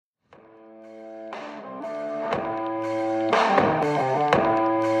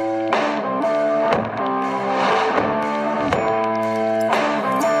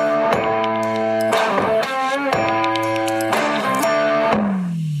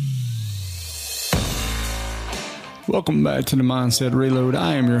Welcome back to the Mindset Reload.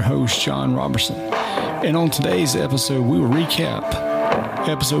 I am your host, John Robertson. And on today's episode, we will recap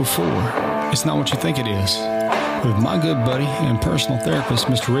episode 4, It's Not What You Think It Is, with my good buddy and personal therapist,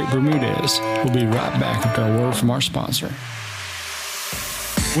 Mr. Rick Bermudez. We'll be right back after a word from our sponsor.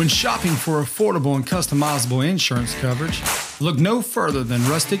 When shopping for affordable and customizable insurance coverage, look no further than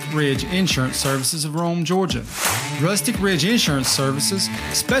Rustic Ridge Insurance Services of Rome, Georgia. Rustic Ridge Insurance Services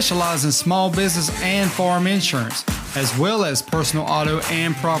specialize in small business and farm insurance, as well as personal auto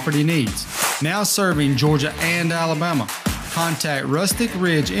and property needs. Now serving Georgia and Alabama. Contact Rustic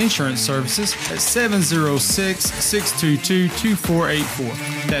Ridge Insurance Services at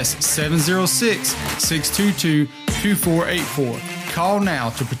 706-622-2484. That's 706-622-2484. Call now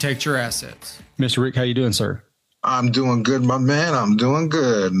to protect your assets. Mr. Rick, how you doing, sir? I'm doing good, my man. I'm doing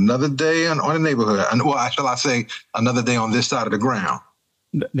good. Another day on the neighborhood. Well, shall I say another day on this side of the ground?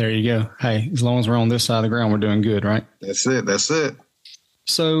 There you go. Hey, as long as we're on this side of the ground, we're doing good, right? That's it. That's it.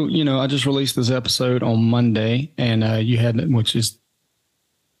 So, I just released this episode on Monday, and you had, which is,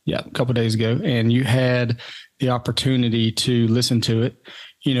 a couple of days ago, and you had the opportunity to listen to it.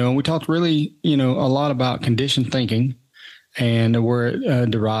 And we talked really, a lot about conditioned thinking and where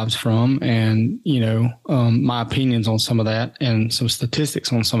it derives from, and, my opinions on some of that and some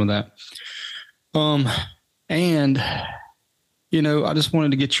statistics on some of that. And, I just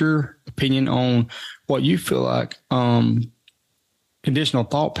wanted to get your opinion on what you feel like conditional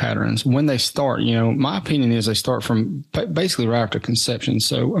thought patterns, when they start. My opinion is they start from basically right after conception.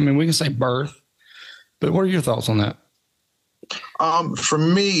 So, we can say birth, but what are your thoughts on that? For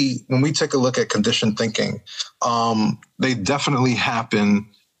me, when we take a look at conditioned thinking, they definitely happen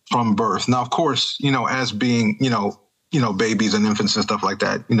from birth. Now, of course, as being, babies and infants and stuff like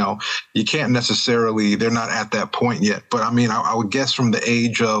that, you can't necessarily, they're not at that point yet. But I would guess from the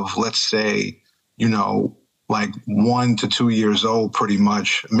age of, let's say, like 1 to 2 years old, pretty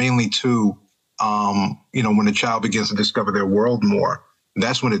much, mainly 2, when the child begins to discover their world more,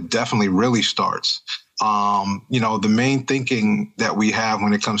 that's when it definitely really starts. The main thinking that we have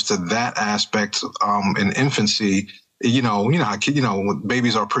when it comes to that aspect in infancy,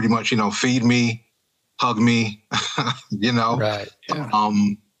 babies are pretty much, feed me, hug me, Right. Yeah.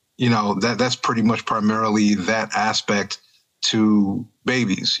 That's pretty much primarily that aspect to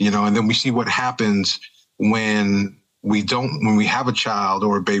babies, and then we see what happens when we have a child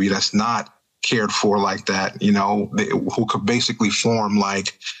or a baby that's not cared for like that, who could basically form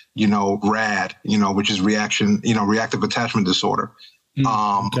like, RAD, which is reactive attachment disorder.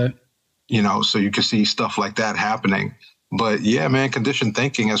 Okay. So you can see stuff like that happening. But yeah, man, conditioned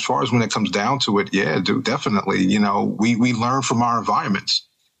thinking, as far as when it comes down to it, yeah, dude, definitely, we learn from our environments,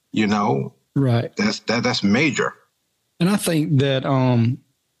 Right. That's major. And I think that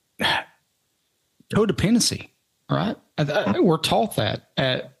codependency, right? We're taught that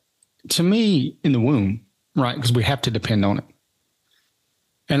to me in the womb, right? Because we have to depend on it.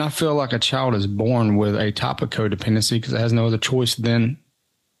 And I feel like a child is born with a type of codependency because it has no other choice than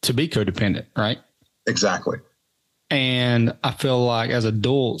to be codependent, right? Exactly. And I feel like as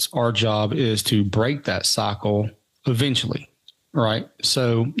adults, our job is to break that cycle eventually, right?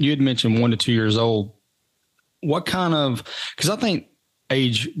 So you had mentioned 1 to 2 years old. What kind of, because I think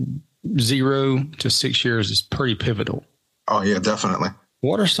age 0 to 6 years is pretty pivotal. Oh, yeah, definitely.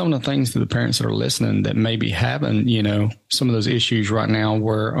 What are some of the things to the parents that are listening that may be having, some of those issues right now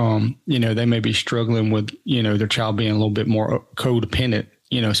where, they may be struggling with, their child being a little bit more codependent,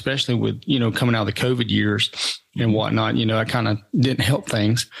 especially with, coming out of the COVID years and whatnot, that kind of didn't help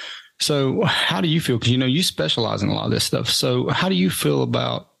things. So how do you feel? Because, you specialize in a lot of this stuff. So how do you feel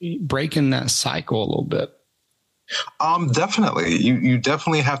about breaking that cycle a little bit? Definitely. You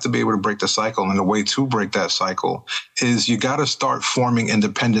definitely have to be able to break the cycle. And the way to break that cycle is you got to start forming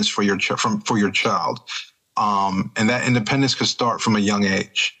independence for your child. And that independence could start from a young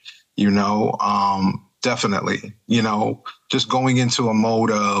age, definitely, just going into a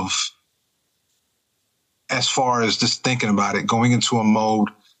mode of, as far as just thinking about it, going into a mode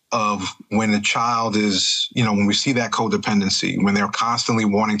of when a child is, when we see that codependency, when they're constantly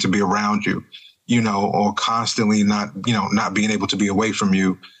wanting to be around you, or constantly not being able to be away from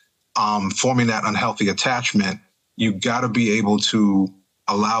you, forming that unhealthy attachment, you got to be able to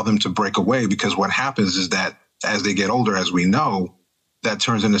allow them to break away, because what happens is that as they get older, as we know, that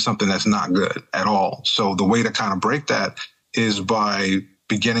turns into something that's not good at all. So the way to kind of break that is by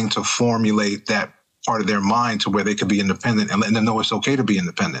beginning to formulate that part of their mind to where they could be independent and letting them know it's okay to be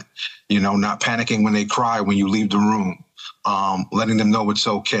independent, not panicking when they cry when you leave the room, letting them know it's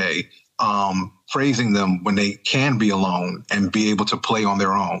okay. Praising them when they can be alone and be able to play on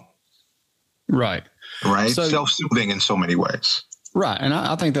their own. Right. Right. So, self-soothing in so many ways. Right. And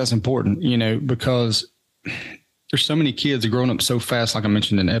I think that's important, because there's so many kids growing up so fast, like I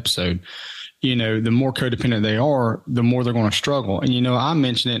mentioned in the episode. The more codependent they are, the more they're going to struggle. And, I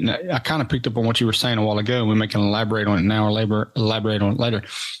mentioned it, and I kind of picked up on what you were saying a while ago. We may can elaborate on it now or elaborate on it later.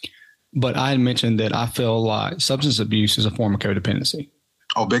 But I had mentioned that I feel like substance abuse is a form of codependency.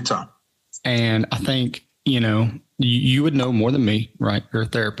 Oh, big time. And I think, you would know more than me, right? You're a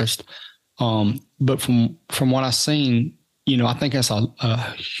therapist. But from what I've seen, I think that's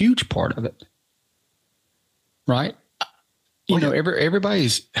a huge part of it. Right.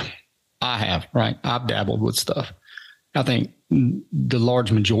 Everybody's, right. I've dabbled with stuff. I think the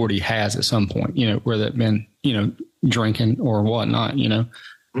large majority has at some point, whether it's been, drinking or whatnot,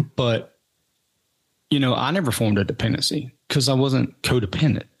 but, I never formed a dependency because I wasn't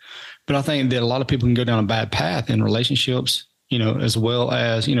codependent. But I think that a lot of people can go down a bad path in relationships, as well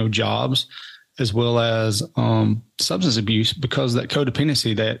as, jobs, as well as substance abuse, because that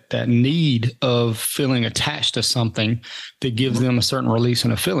codependency, that need of feeling attached to something that gives them a certain release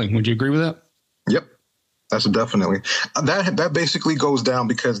and a feeling. Would you agree with that? Yep. That's definitely. That basically goes down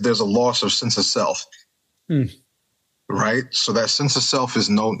because there's a loss of sense of self. Right. So that sense of self is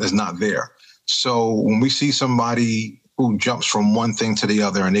not there. So when we see somebody who jumps from one thing to the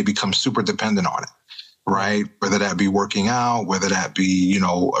other and they become super dependent on it, right? Whether that be working out, whether that be,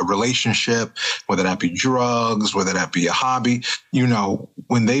 a relationship, whether that be drugs, whether that be a hobby,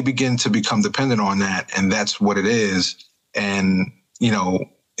 when they begin to become dependent on that, and that's what it is, and,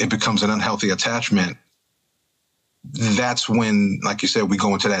 it becomes an unhealthy attachment, that's when, like you said, we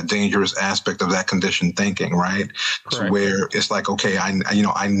go into that dangerous aspect of that conditioned thinking, right? So where it's like, okay,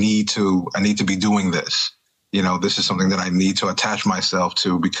 I need to be doing this. This is something that I need to attach myself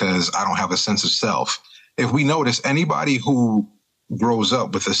to because I don't have a sense of self. If we notice, anybody who grows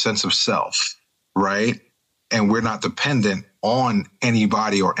up with a sense of self, right, and we're not dependent on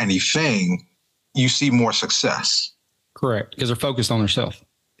anybody or anything, you see more success. Correct. Because they're focused on themselves.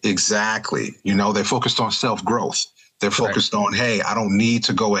 Exactly. They're focused on self-growth. They're focused on, hey, I don't need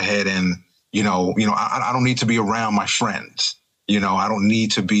to go ahead and, I don't need to be around my friends. I don't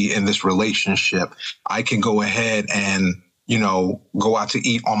need to be in this relationship. I can go ahead and, go out to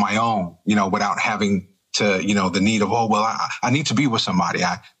eat on my own, without having to, the need of, I need to be with somebody.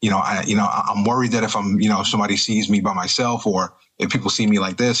 I'm worried that if if somebody sees me by myself or if people see me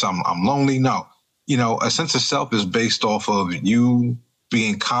like this, I'm lonely. No, a sense of self is based off of you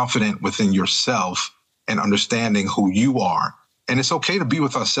being confident within yourself and understanding who you are. And it's okay to be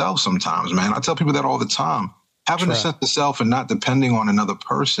with ourselves sometimes, man. I tell people that all the time. Having a sense of self and not depending on another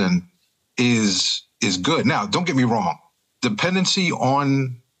person is good. Now, don't get me wrong. Dependency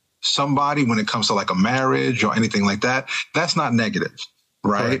on somebody when it comes to like a marriage or anything like that, that's not negative,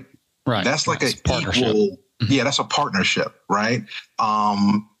 right? Right. That's like an equal. Yeah, that's a partnership, right?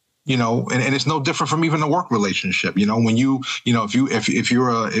 And it's no different from even a work relationship. When if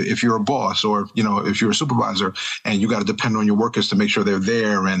you're a boss or, if you're a supervisor and you got to depend on your workers to make sure they're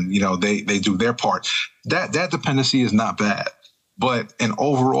there and, they do their part, that dependency is not bad. But an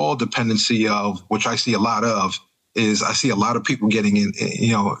overall dependency of, which I see a lot of, is I see a lot of people getting in,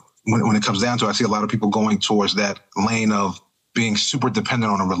 when it comes down to it, I see a lot of people going towards that lane of being super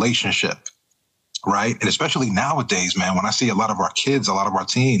dependent on a relationship. Right. And especially nowadays, man, when I see a lot of our kids, a lot of our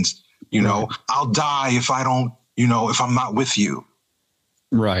teens, I'll die if I don't, if I'm not with you.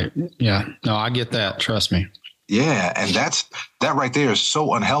 Right. Yeah. No, I get that. Trust me. Yeah. And that right there is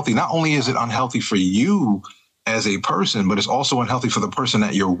so unhealthy. Not only is it unhealthy for you as a person, but it's also unhealthy for the person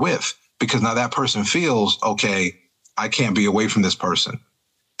that you're with, because now that person feels, okay, I can't be away from this person.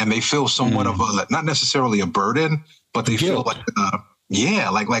 And they feel somewhat of not necessarily a burden, but they feel like,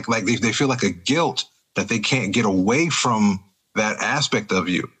 they feel like a guilt that they can't get away from that aspect of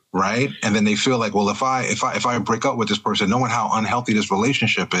you. Right. And then they feel like, well, if I break up with this person, knowing how unhealthy this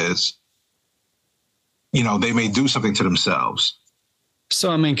relationship is, they may do something to themselves. So,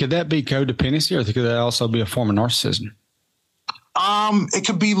 could that be codependency or could that also be a form of narcissism? It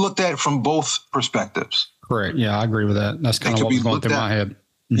could be looked at from both perspectives. Correct. Yeah, I agree with that. That's kind of what was going through my head.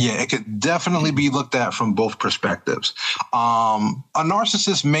 Yeah, it could definitely be looked at from both perspectives. A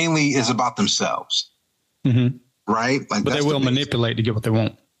narcissist mainly is about themselves, right? But they will manipulate to get what they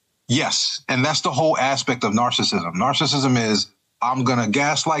want. Yes. And that's the whole aspect of narcissism. Narcissism is, I'm going to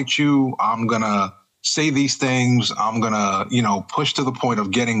gaslight you. I'm going to say these things. I'm going to, push to the point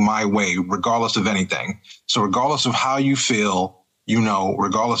of getting my way, regardless of anything. So regardless of how you feel,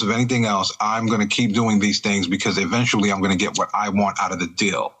 regardless of anything else, I'm going to keep doing these things because eventually I'm going to get what I want out of the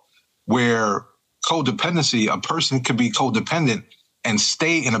deal. Where codependency, a person could be codependent and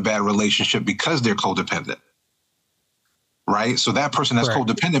stay in a bad relationship because they're codependent. Right? So that person that's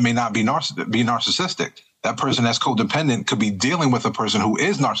codependent may not be narcissistic. That person that's codependent could be dealing with a person who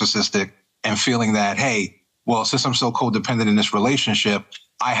is narcissistic and feeling that, hey, well, since I'm so codependent in this relationship,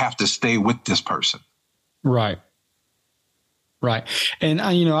 I have to stay with this person. Right. Right. And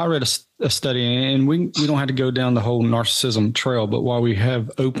I read a study, and we don't have to go down the whole narcissism trail, but while we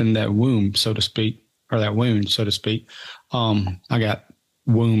have opened that womb, so to speak, or that wound, so to speak, I got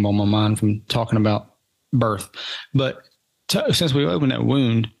womb on my mind from talking about birth. But since we opened that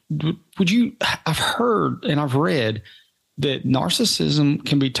wound, I've heard and I've read that narcissism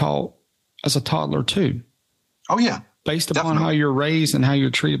can be taught as a toddler too. Oh, yeah. Based upon how you're raised and how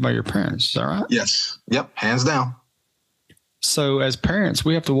you're treated by your parents. Is that right? Yes. Yep. Hands down. So as parents,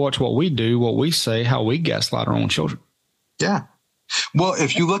 we have to watch what we do, what we say, how we gaslight our own children. Yeah. Well,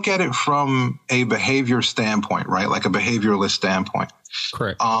 if you look at it from a behavior standpoint, right, like a behavioralist standpoint.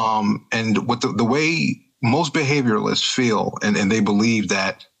 Correct. And what the way most behavioralists feel, and they believe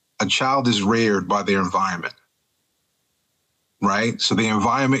that a child is reared by their environment, right? So the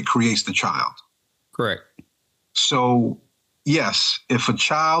environment creates the child. Correct. So, yes, if a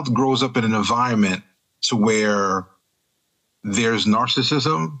child grows up in an environment to where there's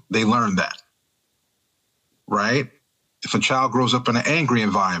narcissism, they learn that, right? If a child grows up in an angry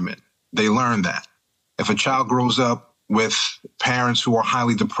environment, they learn that. If a child grows up with parents who are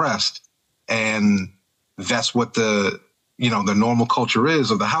highly depressed, and that's what the normal culture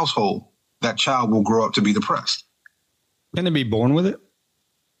is of the household, that child will grow up to be depressed. Can they be born with it?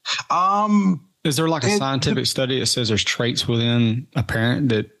 Is there like a scientific study that says there's traits within a parent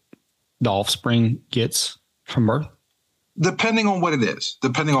that the offspring gets from birth? Depending on what it is.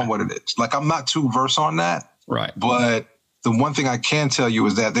 Like, I'm not too versed on that. Right. But the one thing I can tell you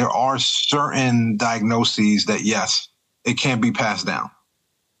is that there are certain diagnoses that, yes, it can be passed down.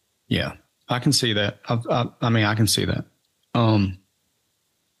 Yeah, I can see that. I can see that.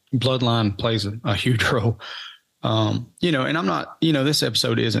 Bloodline plays a huge role. And I'm not, this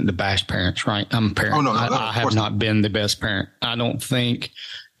episode isn't to bash parents, right? I'm a parent. Oh, no, I have not been the best parent. I don't think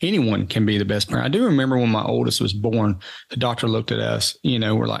anyone can be the best parent. I do remember when my oldest was born, the doctor looked at us,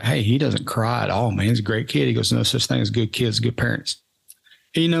 we're like, hey, he doesn't cry at all, man. He's a great kid. He goes, no such thing as good kids, good parents.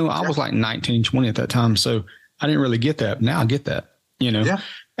 I was like 19, 20 at that time. So I didn't really get that. Now I get that,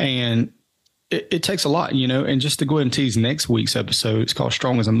 and it takes a lot, and just to go ahead and tease next week's episode, it's called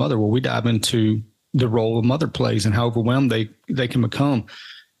Strong as a Mother, where we dive into the role a mother plays and how overwhelmed they can become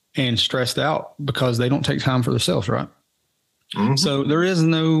and stressed out because they don't take time for themselves. Right. Mm-hmm. So there is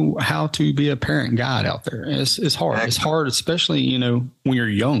no how to be a parent guide out there. It's hard. Excellent. It's hard, especially, when you're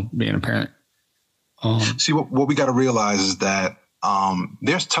young, being a parent. See, what we got to realize is that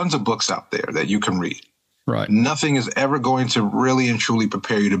there's tons of books out there that you can read. Right. Nothing is ever going to really and truly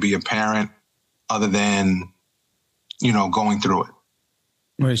prepare you to be a parent other than, going through it.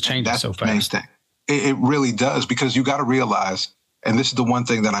 Well, it's changing so fast. It really does, because you got to realize, and this is the one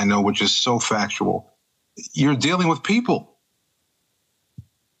thing that I know, which is so factual, you're dealing with people,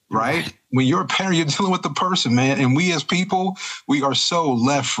 right? When you're a parent, you're dealing with the person, man. And we as people, we are so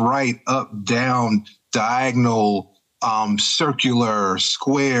left, right, up, down, diagonal, circular,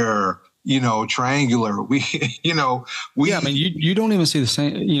 square, triangular. You don't even see the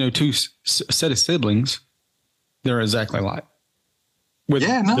same, two set of siblings. They're exactly like with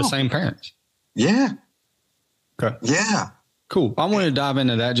the same parents. Yeah. Okay. Yeah. Cool. I want to dive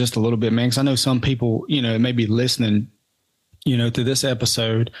into that just a little bit, man, because I know some people, may be listening, to this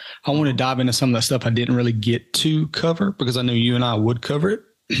episode. I want to dive into some of the stuff I didn't really get to cover because I know you and I would cover it.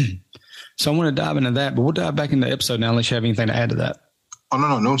 So I want to dive into that, but we'll dive back into the episode now unless you have anything to add to that. Oh,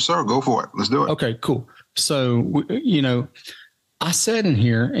 no, sir. Go for it. Let's do it. Okay, cool. So, I said in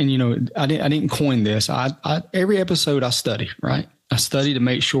here, and, I didn't coin this. I every episode I study, right? I study to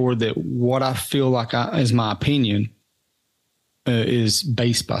make sure that what I feel like is my opinion is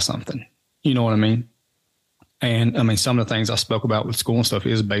based by something. You know what I mean? And I mean, some of the things I spoke about with school and stuff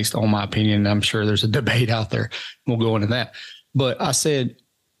is based on my opinion. I'm sure there's a debate out there. We'll go into that. But I said,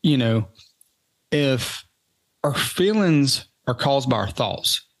 if our feelings are caused by our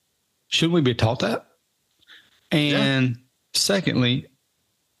thoughts, shouldn't we be taught that? And secondly,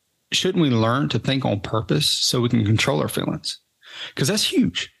 shouldn't we learn to think on purpose so we can control our feelings? Because that's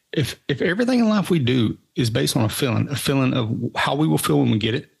huge. If everything in life we do is based on a feeling of how we will feel when we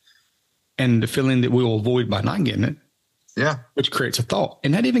get it, and the feeling that we will avoid by not getting it, which creates a thought.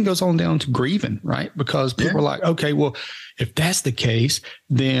 And that even goes on down to grieving, right? Because people are like, okay, well, if that's the case,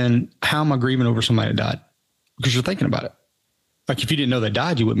 then how am I grieving over somebody that died? Because you're thinking about it. Like if you didn't know they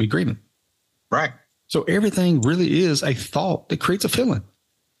died, you wouldn't be grieving. Right. So everything really is a thought that creates a feeling.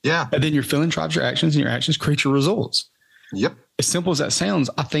 Yeah. And then your feeling drives your actions, and your actions create your results. Yep. As simple as that sounds,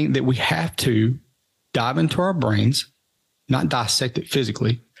 I think that we have to dive into our brains, not dissect it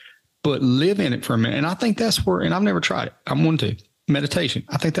physically, but live in it for a minute. And I think that's where, and I've never tried it. I'm one to meditation.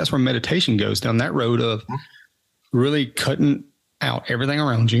 I think that's where meditation goes, down that road of really cutting out everything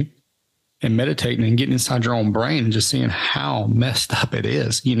around you and meditating and getting inside your own brain and just seeing how messed up it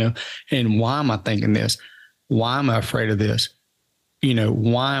is, and why am I thinking this? Why am I afraid of this?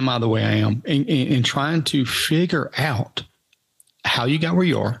 Why am I the way I am? And trying to figure out how you got where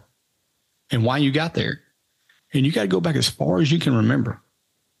you are and why you got there. And you got to go back as far as you can remember,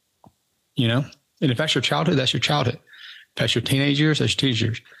 and if that's your childhood, that's your childhood. If that's your teenage years, that's your teenage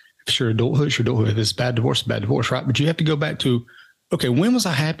years. If it's your adulthood, it's your adulthood. If it's bad divorce, it's bad divorce, right? But you have to go back to, okay, when was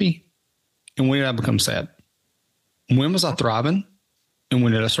I happy? And when did I become sad? When was I thriving? And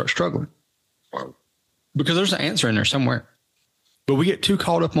when did I start struggling? Because there's an answer in there somewhere. But we get too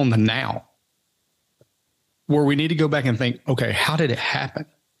caught up on the now, where we need to go back and think, okay, how did it happen?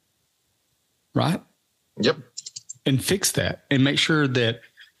 Right? Yep. And fix that and make sure that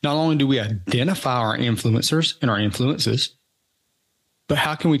not only do we identify our influencers and our influences, but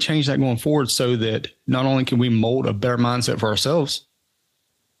how can we change that going forward so that not only can we mold a better mindset for ourselves,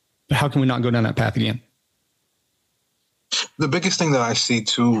 but how can we not go down that path again? The biggest thing that I see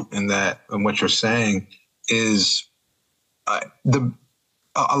too in that, and what you're saying, is a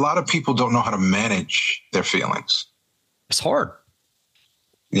lot of people don't know how to manage their feelings. It's hard.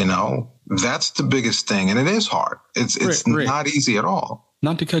 That's the biggest thing. And it is hard. It's Rick, not easy at all.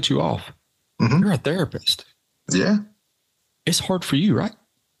 Not to cut you off. Mm-hmm. You're a therapist. Yeah. It's hard for you, right?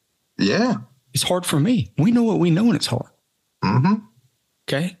 Yeah. It's hard for me. We know what we know, and it's hard. Mm-hmm.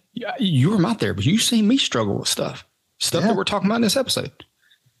 Okay. You were my therapist. You've seen me struggle with stuff that we're talking about in this episode.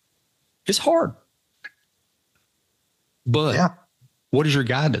 It's hard. But what is your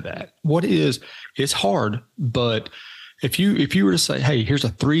guide to that? It's hard, but if you were to say, hey, here's a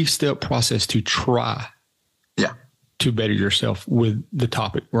 3-step process to try to better yourself with the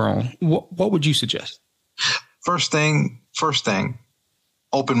topic we're on, what would you suggest? First thing,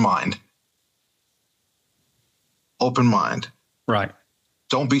 open mind. Open mind. Right.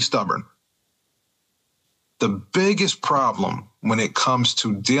 Don't be stubborn. The biggest problem when it comes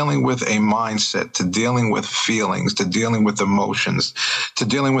to dealing with a mindset, to dealing with feelings, to dealing with emotions, to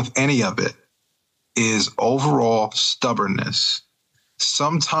dealing with any of it, is overall stubbornness.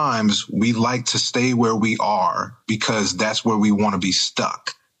 Sometimes we like to stay where we are because that's where we want to be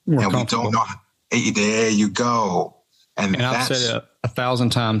stuck. And we don't know. Hey, there you go. And I've said it 1,000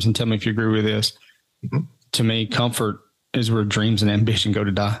 times, and tell me if you agree with this. Mm-hmm. To me, comfort is where dreams and ambition go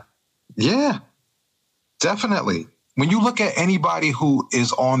to die. Yeah, definitely. When you look at anybody who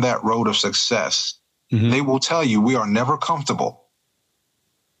is on that road of success, they will tell you we are never comfortable.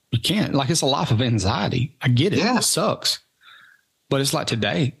 You can't. Like, it's a life of anxiety. I get it. Yeah. It sucks. But it's like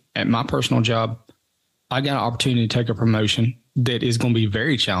today at my personal job, I got an opportunity to take a promotion that is going to be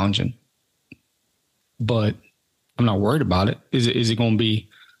very challenging. But I'm not worried about it. Is it going to be,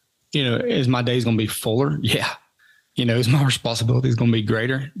 is my days going to be fuller? Yeah. Is my responsibilities going to be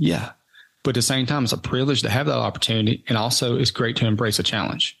greater? Yeah. But at the same time, it's a privilege to have that opportunity. And also it's great to embrace a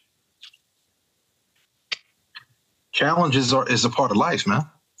challenge. Challenges is a part of life, man.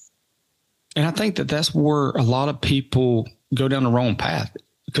 And I think that that's where a lot of people go down the wrong path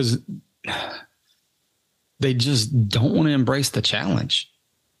because they just don't want to embrace the challenge.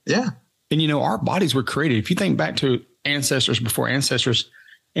 Yeah. And, our bodies were created. If you think back to ancestors before ancestors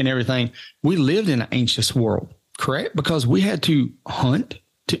and everything, we lived in an anxious world, correct? Because we had to hunt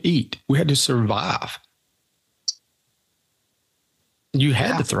to eat. We had to survive. You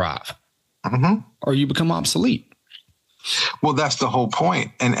had to thrive or you become obsolete. Well, that's the whole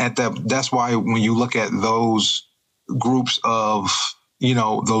point. And that's why when you look at those groups of,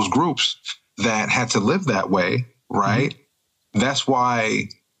 those groups that had to live that way, right? That's why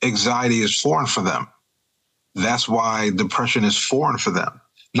anxiety is foreign for them. That's why depression is foreign for them.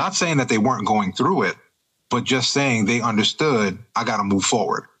 Not saying that they weren't going through it, but just saying they understood, I got to move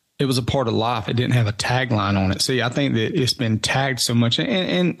forward. It was a part of life. It didn't have a tagline on it. See, I think that it's been tagged so much,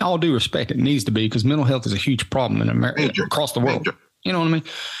 and all due respect, it needs to be, because mental health is a huge problem in America, across the world. Major. You know what I mean?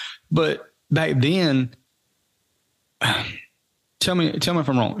 But back then, tell me if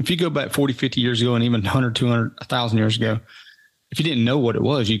I'm wrong. If you go back 40, 50 years ago, and even 100, 200, 1,000 years ago, if you didn't know what it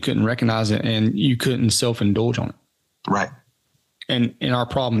was, you couldn't recognize it, and you couldn't self-indulge on it. Right. And our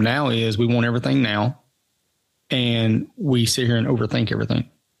problem now is we want everything now, and we sit here and overthink everything.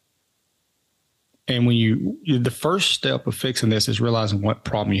 And when the first step of fixing this is realizing what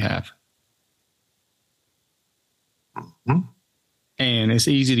problem you have. Mm-hmm. And it's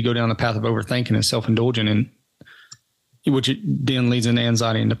easy to go down the path of overthinking and self-indulging, and which then leads into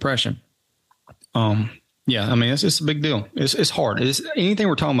anxiety and depression. Yeah, I mean, it's a big deal. It's hard. Anything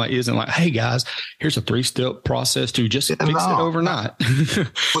we're talking about isn't like, hey guys, here's a 3-step process to just fix it overnight.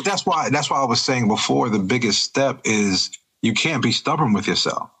 But that's why I was saying before, the biggest step is you can't be stubborn with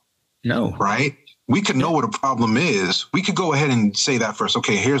yourself. No. Right? We could know what a problem is. We could go ahead and say that first.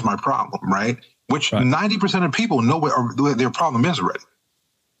 Okay, here's my problem, right? Which 90% of people know what their problem is already.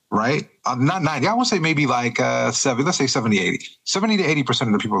 Right? Not 90. I would say maybe like 70, let's say 70, 80. 70 to 80%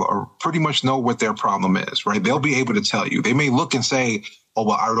 of the people are pretty much know what their problem is, right? They'll be able to tell you. They may look and say, oh,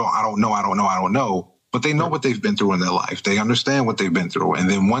 well, I don't know. But they know what they've been through in their life. They understand what they've been through. And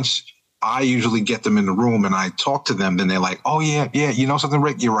then once I usually get them in the room and I talk to them, then they're like, oh, yeah, you know something,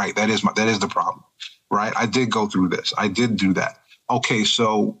 Rick? You're right. That is the problem, right? I did go through this. I did do that. Okay,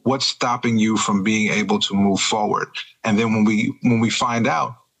 so what's stopping you from being able to move forward? And then when we find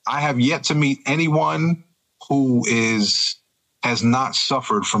out, I have yet to meet anyone who has not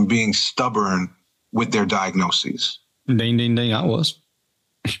suffered from being stubborn with their diagnoses. Ding, ding, ding. I was.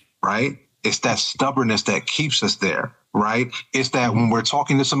 Right? It's that stubbornness that keeps us there, right? It's that when we're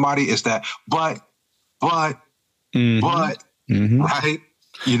talking to somebody, it's that, but, right? You got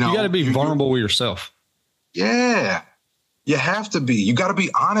to be vulnerable with yourself. Yeah. You have to be. You got to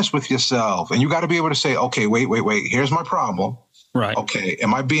be honest with yourself, and you got to be able to say, okay, wait. Here's my problem. Right. Okay.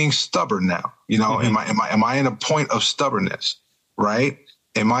 Am I being stubborn now? You know, am I in a point of stubbornness? Right.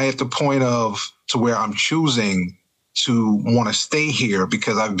 Am I at the point to where I'm choosing to want to stay here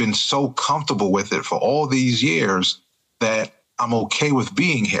because I've been so comfortable with it for all these years that I'm okay with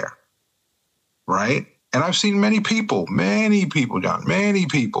being here. Right. And I've seen many people, John,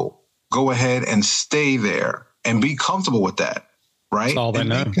 go ahead and stay there and be comfortable with that. Right. That's all they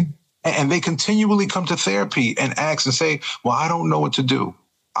know. And they continually come to therapy and ask and say, well, I don't know what to do.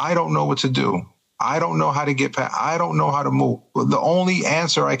 I don't know what to do. I don't know how to get past. I don't know how to move. Well, the only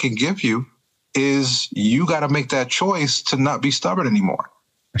answer I can give you is you got to make that choice to not be stubborn anymore.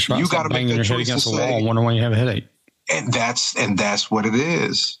 That's right. You got to make that choice against the wall and wonder why you have a headache. And that's what it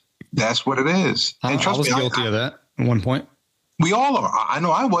is. That's what it is. And I was guilty of that at one point. We all are. I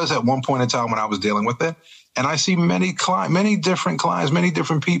know I was at one point in time when I was dealing with it. And I see many different clients, many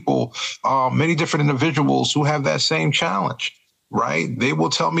different people, many different individuals who have that same challenge, right? They will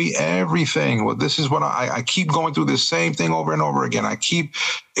tell me everything. Well, this is what I keep going through this same thing over and over again. I keep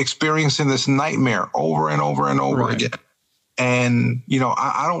experiencing this nightmare over and over and over again. And,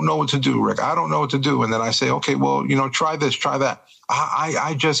 I don't know what to do, Rick. I don't know what to do. And then I say, okay, well, try this, try that.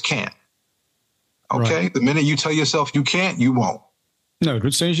 I just can't. Okay. Right. The minute you tell yourself you can't, you won't. No,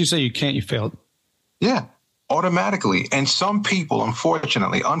 as soon as you say you can't, you failed. Yeah. Automatically. And some people,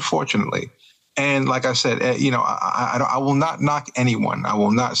 unfortunately, and like I said, I will not knock anyone. I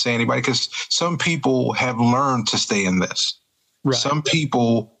will not say anybody, because some people have learned to stay in this. Right. Some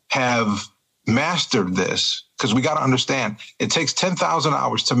people have mastered this, because we got to understand it takes 10,000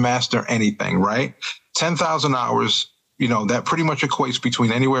 hours to master anything, right? 10,000 hours, that pretty much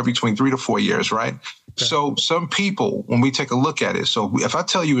equates anywhere between 3 to 4 years, right? Okay. So some people, when we take a look at it, so if I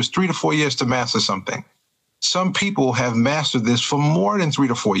tell you it's 3 to 4 years to master something, some people have mastered this for more than 3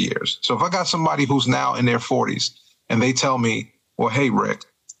 to 4 years. So if I got somebody who's now in their 40s and they tell me, well, hey, Rick,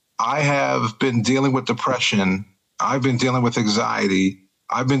 I have been dealing with depression. I've been dealing with anxiety.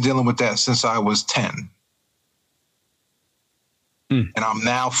 I've been dealing with that since I was 10. And I'm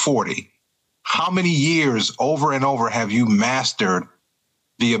now 40. How many years over and over have you mastered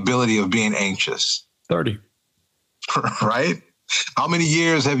the ability of being anxious? 30. Right? How many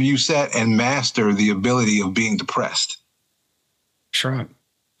years have you sat and mastered the ability of being depressed? Sure.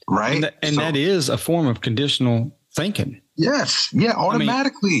 Right. And that is a form of conditional thinking. Yes. Yeah.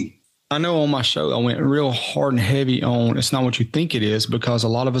 Automatically. I know on my show, I went real hard and heavy on it's not what you think it is, because a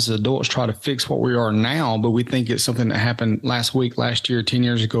lot of us as adults try to fix what we are now, but we think it's something that happened last week, last year, 10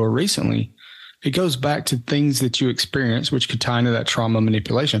 years ago, or recently. It goes back to things that you experienced, which could tie into that trauma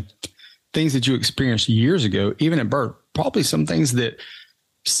manipulation, things that you experienced years ago, even at birth. Probably some things that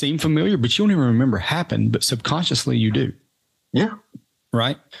seem familiar, but you don't even remember happened, but subconsciously you do. Yeah.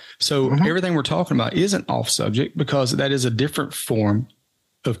 Right. So everything we're talking about isn't off subject, because that is a different form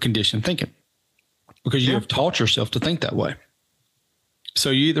of conditioned thinking, because you have taught yourself to think that way. So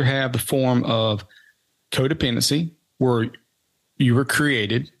you either have the form of codependency, where you were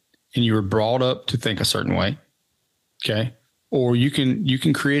created and you were brought up to think a certain way. Okay. Or you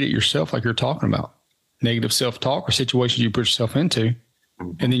can create it yourself, like you're talking about. Negative self-talk or situations you put yourself into,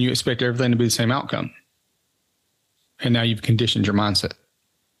 and then you expect everything to be the same outcome. And now you've conditioned your mindset.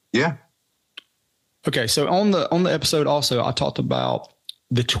 Yeah. Okay. So on the episode also, I talked about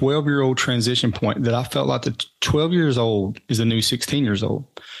the 12-year-old transition point that I felt like the 12 years old is the new 16 years old.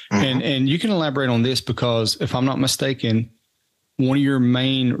 And you can elaborate on this because if I'm not mistaken, one of your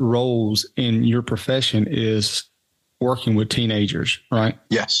main roles in your profession is working with teenagers, right?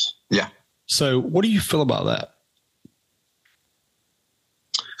 Yes. Yeah. So what do you feel about that?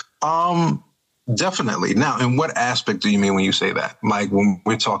 Definitely. Now, in what aspect do you mean when you say that? Like when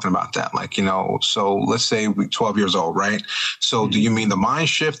we're talking about that, like, so let's say we're 12 years old, right? So do you mean the mind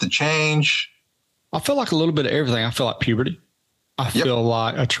shift, the change? I feel like a little bit of everything. I feel like puberty. I feel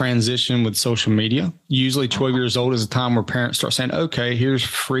like a transition with social media. Usually 12 years old is a time where parents start saying, okay, here's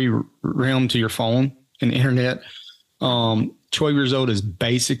free realm to your phone and the internet. 12 years old is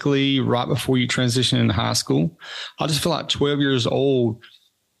basically right before you transition into high school. I just feel like 12 years old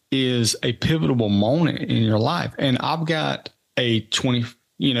is a pivotal moment in your life. And I've got a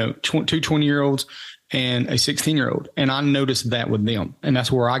 20-year-olds and a 16-year-old. And I noticed that with them. And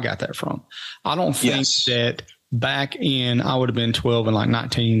that's where I got that from. I don't think that back in, I would have been 12 in like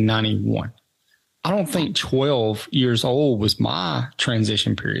 1991. I don't think 12 years old was my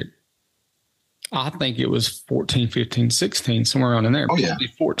transition period. I think it was 14, 15, 16, somewhere around in there. Probably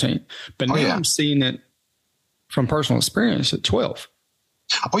 14. But now I'm seeing it from personal experience at 12.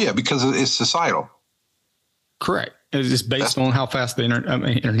 Oh, yeah, because it's societal. Correct. It's just based on how fast the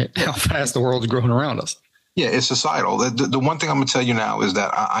internet, how fast the world's growing around us. Yeah, it's societal. The one thing I'm going to tell you now is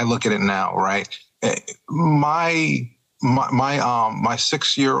that I look at it now, right? My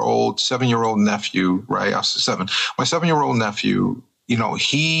 6-year-old, 7-year-old nephew, right? I was 7. My 7-year-old nephew,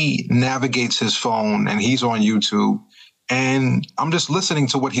 he navigates his phone and he's on YouTube, and I'm just listening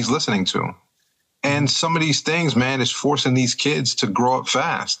to what he's listening to. And some of these things, man, is forcing these kids to grow up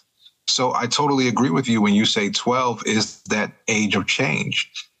fast. So I totally agree with you when you say 12 is that age of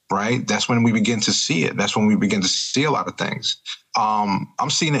change, right? That's when we begin to see it. That's when we begin to see a lot of things. I'm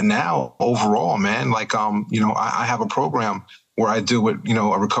seeing it now overall, man. Like, I have a program where I do with,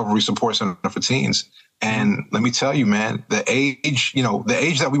 a recovery support center for teens. And let me tell you, man, the age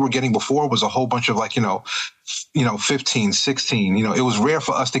that we were getting before was a whole bunch of 15, 16, it was rare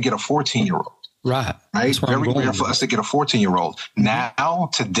for us to get a 14-year-old. Right. Very rare for us to get a 14-year-old.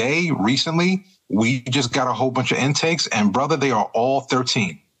 Now, today, recently, we just got a whole bunch of intakes, and brother, they are all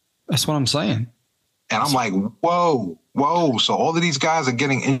 13. That's what I'm saying. And I'm like, whoa. So all of these guys are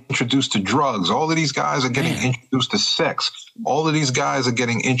getting introduced to drugs. All of these guys are getting introduced to sex. All of these guys are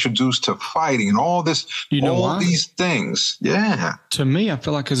getting introduced to fighting and all this, these things. Yeah. To me, I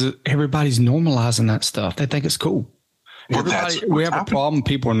feel like because everybody's normalizing that stuff. They think it's cool. Well, we have a problem.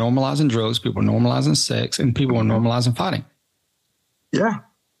 People are normalizing drugs. People are normalizing sex, and people are normalizing fighting. Yeah.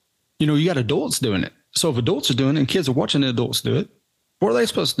 You got adults doing it. So if adults are doing it and kids are watching the adults do it, what are they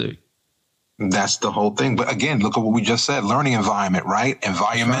supposed to do? That's the whole thing. But again, look at what we just said. Learning environment, right?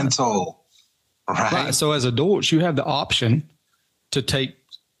 Environmental, right? So as adults, you have the option to take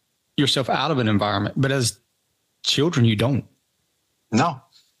yourself out of an environment. But as children, you don't. No.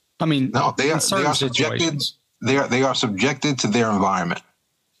 I mean, no, they are subjected. They are subjected to their environment.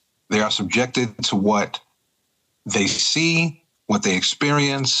 They are subjected to what they see, what they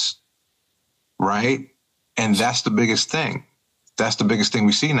experience, right? And that's the biggest thing. That's the biggest thing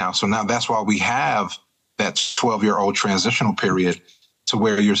we see now. So now that's why we have that 12-year-old transitional period to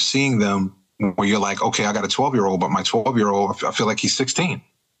where you're seeing them where you're like, okay, I got a 12-year-old, but my 12-year-old, I feel like he's 16.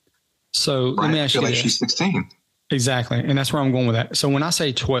 So let me ask you this. I feel like she's 16. Exactly. And that's where I'm going with that. So when I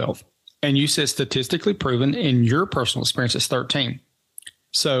say 12, and you said statistically proven in your personal experience, it's 13.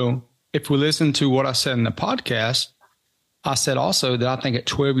 So if we listen to what I said in the podcast, I said also that I think at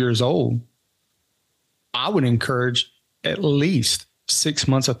 12 years old, I would encourage at least 6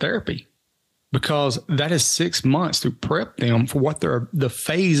 months of therapy, because that is 6 months to prep them for what the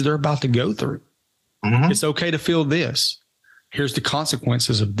phase they're about to go through. Mm-hmm. It's okay to feel this. Here's the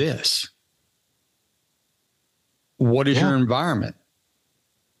consequences of this. What is your environment?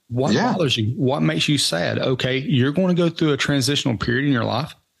 What bothers you? What makes you sad? Okay, you're going to go through a transitional period in your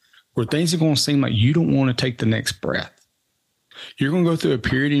life where things are going to seem like you don't want to take the next breath. You're going to go through a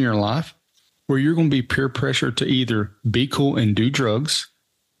period in your life where you're going to be peer pressured to either be cool and do drugs,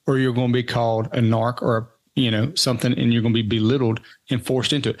 or you're going to be called a narc or, something, and you're going to be belittled and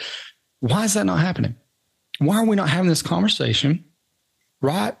forced into it. Why is that not happening? Why are we not having this conversation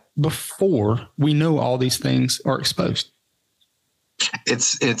right before we know all these things are exposed?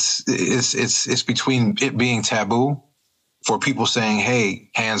 It's between it being taboo for people saying, hey,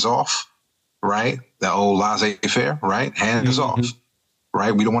 hands off, right? That old laissez-faire, right? Hands off,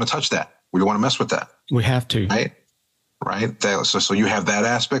 right? We don't want to touch that. We don't want to mess with that. We have to. Right. So you have that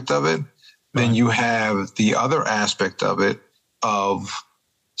aspect of it. then you have the other aspect of it of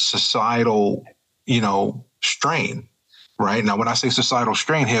societal, strain, right? Now, when I say societal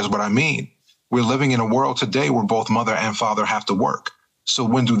strain, here's what I mean. We're living in a world today where both mother and father have to work. So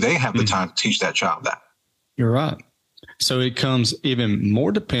when do they have the time to teach that child that? You're right. So it comes even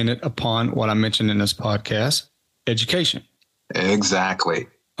more dependent upon what I mentioned in this podcast, education. Exactly.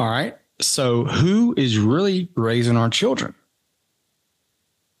 All right. So who is really raising our children?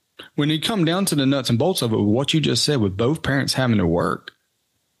 When you come down to the nuts and bolts of it, what you just said with both parents having to work,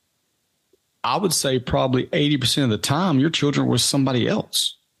 I would say probably 80% of the time your children were somebody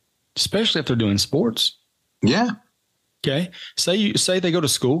else, especially if they're doing sports. Yeah. Okay. Say they go to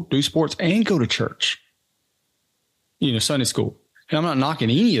school, do sports, and go to church, Sunday school. And I'm not knocking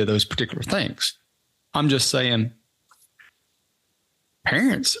any of those particular things. I'm just saying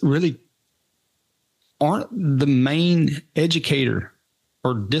parents really aren't the main educator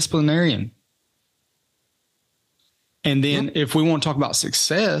or disciplinarian. And then if we want to talk about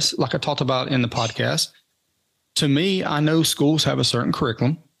success, like I talked about in the podcast, to me, I know schools have a certain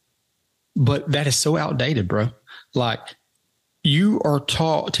curriculum, but that is so outdated, bro. Like you are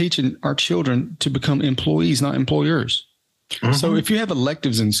teaching our children to become employees, not employers. Mm-hmm. So if you have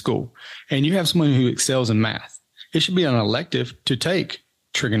electives in school and you have someone who excels in math, it should be an elective to take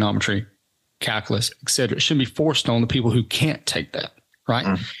trigonometry, calculus, et cetera. It shouldn't be forced on the people who can't take that, right?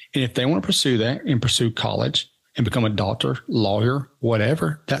 Mm-hmm. And if they want to pursue that and pursue college and become a doctor, lawyer,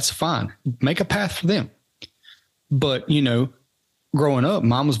 whatever, that's fine. Make a path for them. But, growing up,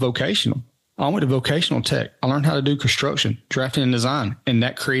 mine was vocational. I went to vocational tech. I learned how to do construction, drafting and design, and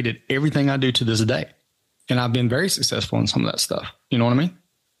that created everything I do to this day. And I've been very successful in some of that stuff. You know what I mean?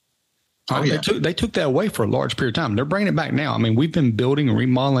 Oh, yeah. They took that away for a large period of time. They're bringing it back now. I mean, we've been building and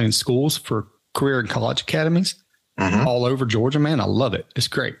remodeling schools for career and college academies all over Georgia, man. I love it. It's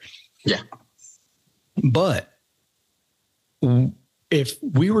great. Yeah. But if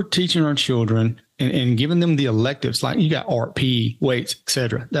we were teaching our children and giving them the electives, like you got art, PE, weights, et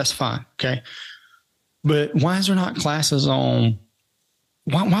cetera, that's fine. Okay. But why is there not classes on,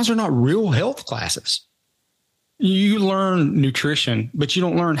 why is there not real health classes? You learn nutrition, but you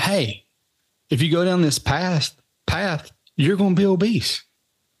don't learn, hey, if you go down this path, you're going to be obese.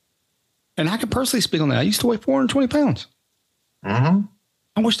 And I can personally speak on that. I used to weigh 420 pounds. Mm-hmm.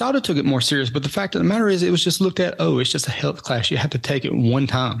 I wished I would have took it more serious, but the fact of the matter is it was just looked at, it's just a health class. You have to take it one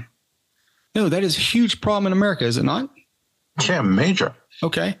time. No, that is a huge problem in America, is it not? Yeah, major.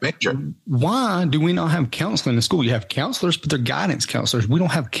 Okay. Major. Why do we not have counseling in school? You have counselors, but they're guidance counselors. We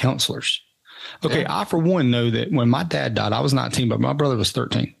don't have counselors. Okay, yeah. I, for one, know that when my dad died, I was 19, but my brother was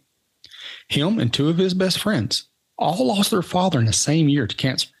 13. Him and two of his best friends all lost their father in the same year to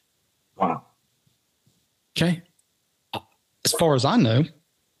cancer. Wow. Okay. As far as I know,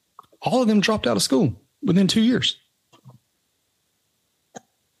 all of them dropped out of school within 2 years.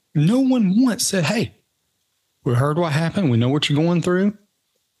 No one once said, hey, we heard what happened. We know what you're going through.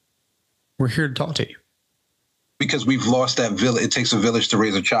 We're here to talk to you. Because we've lost that village. It takes a village to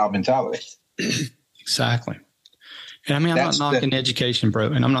raise a child mentality. Exactly. And I mean, I'm not knocking education, bro,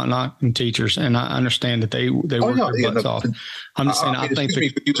 and I'm not knocking teachers, and I understand that they work their butts off. I'm just saying, I think excuse me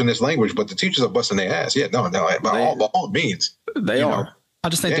for using this language, but the teachers are busting their ass. Yeah, no, by all means. They are. I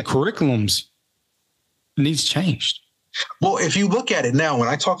just think the curriculums needs changed. Well, if you look at it now, when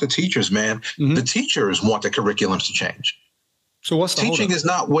I talk to teachers, man, the teachers want the curriculums to change. So what's the teaching is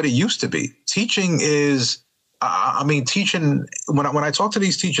not what it used to be. Teaching is, teaching. When I talk to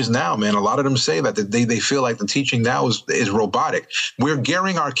these teachers now, man, a lot of them say that they feel like the teaching now is robotic. We're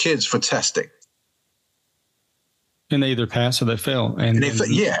gearing our kids for testing, and they either pass or they fail, and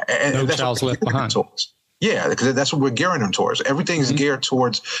no child's left behind. Yeah, because that's what we're gearing them towards. Everything is geared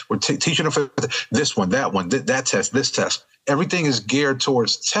towards, we're teaching them for this one, that one, that test, this test. Everything is geared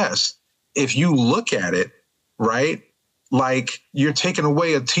towards tests. If you look at it, right, like you're taking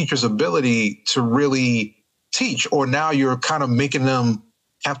away a teacher's ability to really teach, or now you're kind of making them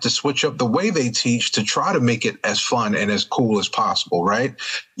have to switch up the way they teach to try to make it as fun and as cool as possible, right?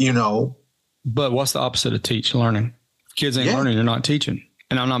 But what's the opposite of learning? Kids ain't learning, they're not teaching.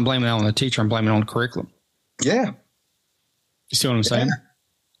 And I'm not blaming that on the teacher, I'm blaming it on the curriculum. Yeah. You see what I'm saying?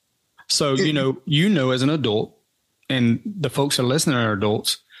 So, as an adult, and the folks that are listening are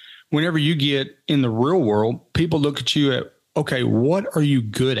adults, whenever you get in the real world, people look at you at, okay, what are you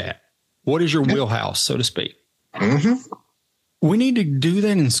good at? What is your wheelhouse, so to speak? Mm-hmm. We need to do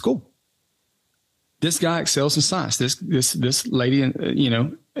that in school. This guy excels in science. This lady,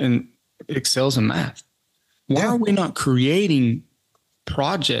 and excels in math. Why are we not creating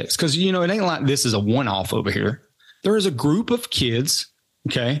projects? Because, it ain't like this is a one-off over here. There is a group of kids,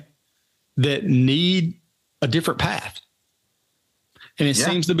 okay, that need a different path. And it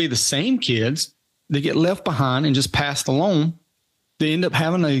seems to be the same kids that get left behind and just passed along. They end up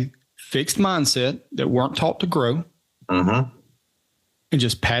having a fixed mindset that weren't taught to grow and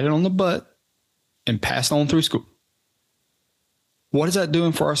just patted on the butt and passed on through school. What is that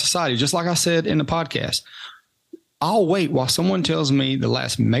doing for our society? Just like I said in the podcast, I'll wait while someone tells me the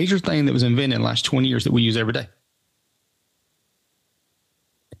last major thing that was invented in the last 20 years that we use every day.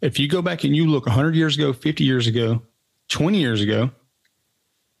 If you go back and you look 100 years ago, 50 years ago, 20 years ago,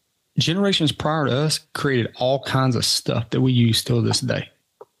 generations prior to us created all kinds of stuff that we use still this day.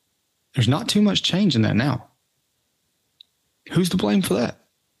 There's not too much change in that now. Who's to blame for that?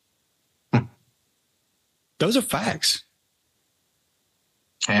 Those are facts.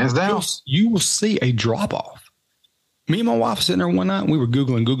 Hands down. You will see a drop off. Me and my wife were sitting there one night and we were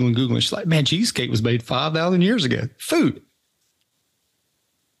Googling. She's like, man, cheesecake was made 5,000 years ago. Food.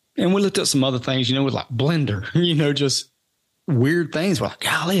 And we looked at some other things, with like blender, just weird things. We're like,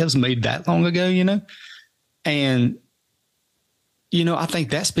 golly, it was made that long ago, And, I think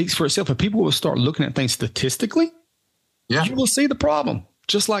that speaks for itself. If people will start looking at things statistically, you will see the problem.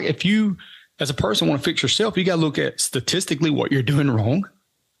 Just like if you, as a person, want to fix yourself, you got to look at statistically what you're doing wrong,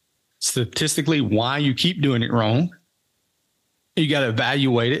 statistically why you keep doing it wrong. You got to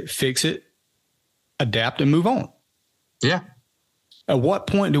evaluate it, fix it, adapt, and move on. Yeah. At what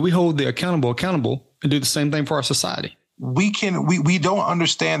point do we hold the accountable and do the same thing for our society? We don't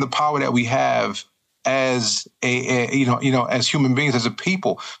understand the power that we have as as human beings, as a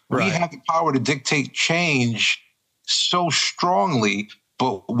people. Right. We have the power to dictate change so strongly,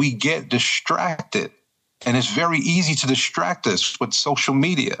 but we get distracted. And it's very easy to distract us with social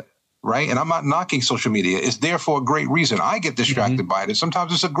media, right? And I'm not knocking social media. It's there for a great reason. I get distracted by it.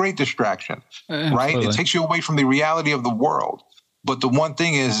 Sometimes it's a great distraction, right? It takes you away from the reality of the world. But the one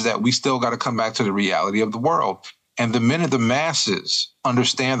thing is that we still got to come back to the reality of the world. And the minute the masses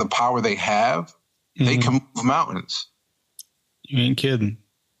understand the power they have, they can move mountains. You ain't kidding.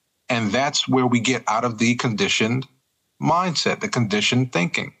 And that's where we get out of the conditioned mindset, the conditioned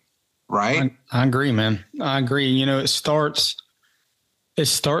thinking, right? I agree, man. I agree. It starts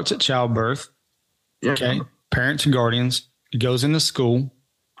at childbirth. Yeah. Okay. Parents and guardians. It goes into school.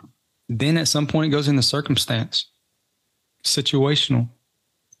 Then at some point it goes into circumstance. Situational.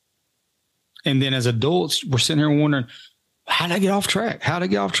 And then as adults, we're sitting here wondering, how did I get off track?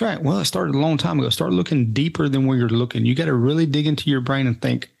 Well, it started a long time ago. Start looking deeper than where you're looking. You got to really dig into your brain and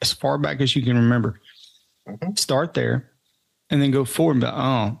think as far back as you can remember. Start there and then go forward and be like,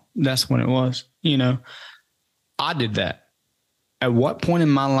 oh, that's when it was. I did that. At what point in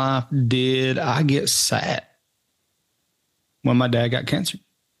my life did I get sad? When my dad got cancer.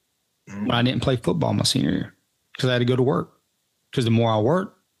 When I didn't play football my senior year. Because I had to go to work. Because the more I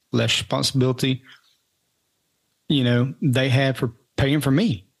worked, less responsibility, they had for paying for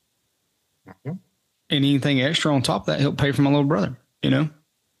me. And anything extra on top of that helped pay for my little brother,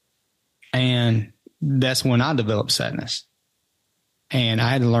 And that's when I developed sadness. And I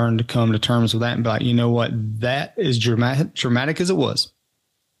had to learn to come to terms with that and be like, you know what? That is dramatic as it was.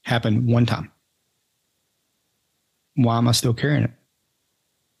 Happened one time. Why am I still carrying it?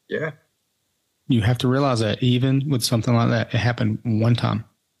 Yeah. You have to realize that even with something like that, it happened one time.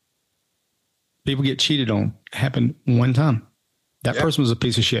 People get cheated on. It happened one time. That person was a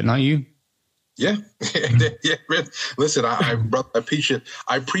piece of shit, not you. Yeah. Listen, I preach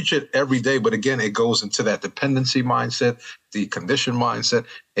it every day. But again, it goes into that dependency mindset, the conditioned mindset.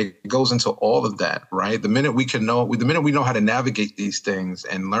 It goes into all of that, right? The minute we know how to navigate these things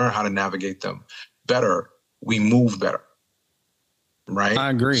and learn how to navigate them better, we move better. Right? I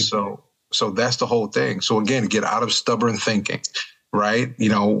agree. So that's the whole thing. So again, get out of stubborn thinking, right?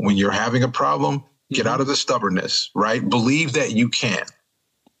 When you're having a problem, get out of the stubbornness, right? Believe that you can.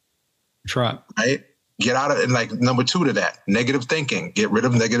 Try. Right? Get out of it. And like number 2 to that, negative thinking. Get rid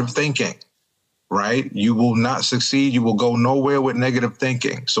of negative thinking, right? You will not succeed. You will go nowhere with negative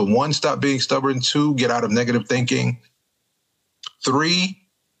thinking. So 1, stop being stubborn. 2, get out of negative thinking. 3,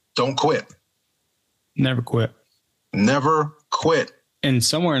 don't quit. Never quit. Never quit. And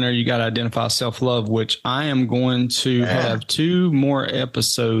somewhere in there, you got to identify self-love, which I am going to have 2 more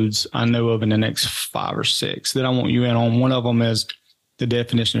episodes I know of in the next 5 or 6 that I want you in on. One of them is the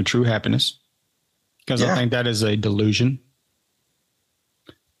definition of true happiness, because I think that is a delusion.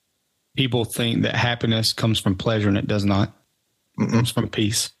 People think that happiness comes from pleasure, and it does not. It comes from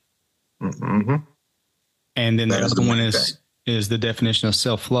peace. And then the other one is the definition of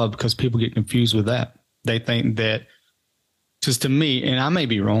self-love, because people get confused with that. They think that, because to me, and I may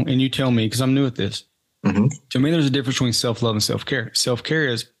be wrong, and you tell me because I'm new at this, to me, there's a difference between self-love and self-care. Self-care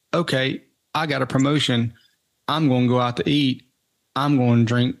is, okay, I got a promotion. I'm going to go out to eat. I'm going to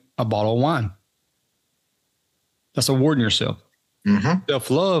drink a bottle of wine. That's awarding yourself. Mm-hmm.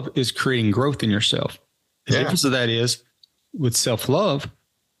 Self-love is creating growth in yourself. The difference of that is with self-love,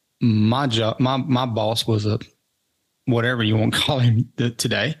 my boss was a, whatever you want to call him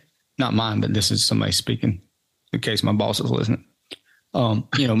today, not mine, but this is somebody speaking in case my boss is listening.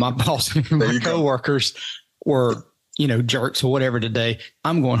 My boss, my coworkers were, jerks or whatever today.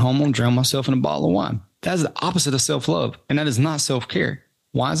 I'm going home and drown myself in a bottle of wine. That's the opposite of self-love. And that is not self-care.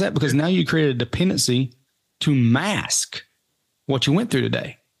 Why is that? Because now you create a dependency to mask what you went through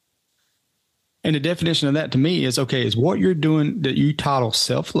today. And the definition of that to me is, is what you're doing that you title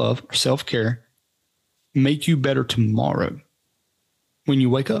self-love or self-care make you better tomorrow when you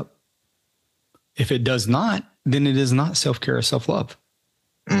wake up? If it does not, then it is not self-care or self-love.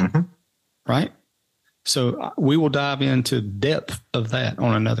 Mm-hmm. Right? So we will dive into depth of that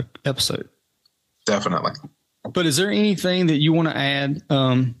on another episode. Definitely. But is there anything that you want to add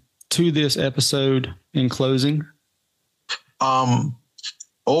to this episode in closing?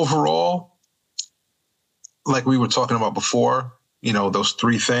 Overall, like we were talking about before, those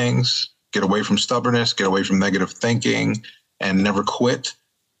three things: get away from stubbornness, get away from negative thinking, and never quit.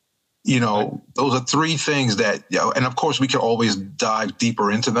 Those are three things that, and of course we can always dive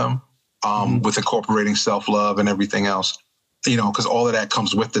deeper into them with incorporating self-love and everything else, because all of that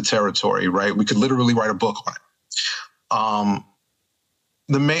comes with the territory, right? We could literally write a book on it.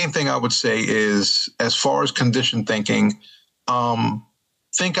 The main thing I would say is, as far as conditioned thinking,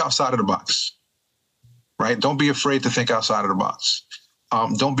 think outside of the box, right? Don't be afraid to think outside of the box.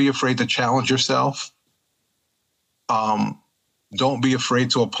 Don't be afraid to challenge yourself. Don't be afraid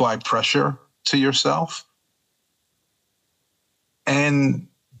to apply pressure to yourself. And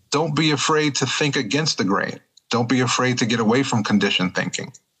don't be afraid to think against the grain. Don't be afraid to get away from conditioned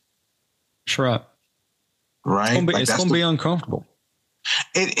thinking. Sure. Right? It's going to be uncomfortable.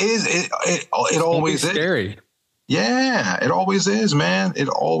 It is. It always is. Scary. Yeah, it always is, man. It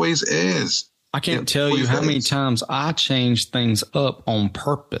always is. I can't tell you how many times I changed things up on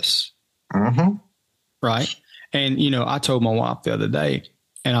purpose. Mm-hmm. Right? And, I told my wife the other day,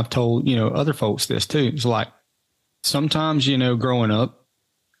 and I've told, other folks this too. It's like, sometimes, growing up,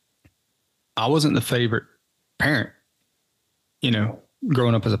 I wasn't the favorite parent,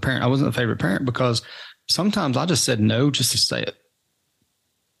 growing up as a parent. I wasn't the favorite parent because sometimes I just said no just to say it.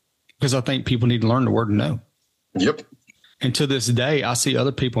 Because I think people need to learn the word no. Yep. And to this day, I see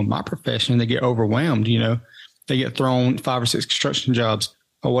other people in my profession that get overwhelmed. They get thrown 5 or 6 construction jobs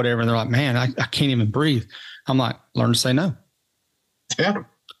or whatever. And they're like, man, I can't even breathe. I'm like, learn to say no. Yeah.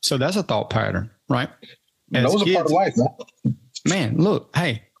 So that's a thought pattern, right? Those are part of life, man. Look,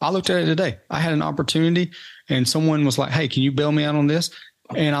 hey, I looked at it today. I had an opportunity and someone was like, hey, can you bail me out on this?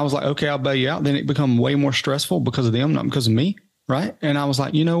 And I was like, okay, I'll bail you out. Then it become way more stressful because of them, not because of me. Right. And I was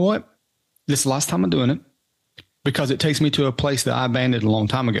like, you know what? This is the last time I'm doing it because it takes me to a place that I abandoned a long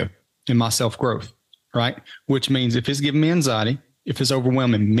time ago in my self-growth. Right. Which means if it's giving me anxiety, if it's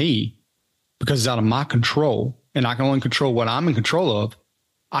overwhelming me because it's out of my control and I can only control what I'm in control of,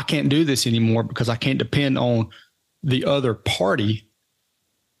 I can't do this anymore because I can't depend on the other party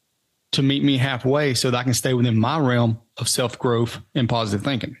to meet me halfway so that I can stay within my realm of self-growth and positive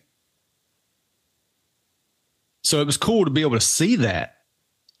thinking. So it was cool to be able to see that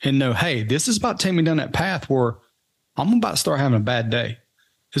and know, hey, this is about to take me down that path where I'm about to start having a bad day.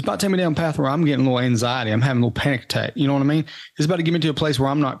 It's about to take me down a path where I'm getting a little anxiety. I'm having a little panic attack. You know what I mean? It's about to get me to a place where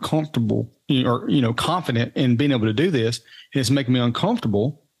I'm not comfortable or, confident in being able to do this. And it's making me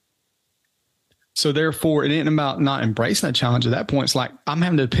uncomfortable. So therefore, it ain't about not embracing that challenge. At that point, it's like I'm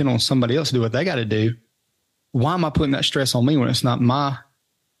having to depend on somebody else to do what they got to do. Why am I putting that stress on me when it's not my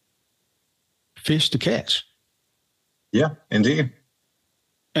fish to catch? Yeah, indeed.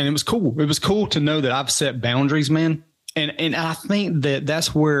 And it was cool. It was cool to know that I've set boundaries, man. And I think that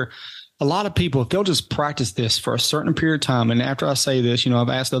that's where a lot of people, if they'll just practice this for a certain period of time. And after I say this, I've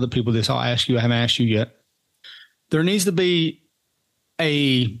asked other people this. I'll ask you. I haven't asked you yet. There needs to be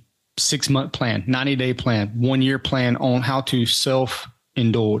a 6-month plan, 90-day plan, 1-year plan on how to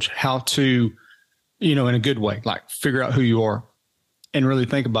self-indulge, how to, in a good way, like figure out who you are and really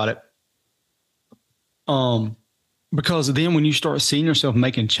think about it. Because then when you start seeing yourself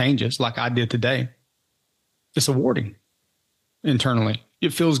making changes like I did today, it's rewarding internally.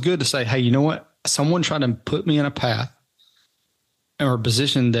 It feels good to say, hey, you know what? Someone tried to put me in a path or a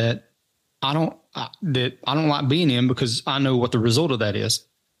position that I don't like being in because I know what the result of that is.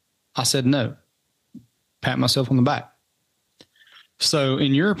 I said no. Pat myself on the back. So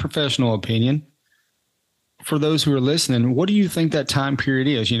in your professional opinion, for those who are listening, what do you think that time period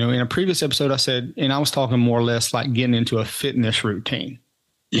is? In a previous episode, I said, and I was talking more or less like getting into a fitness routine.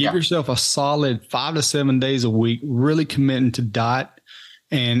 Yeah. Give yourself a solid 5 to 7 days a week, really committing to diet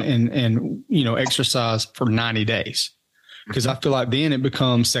and exercise for 90 days. Because I feel like then it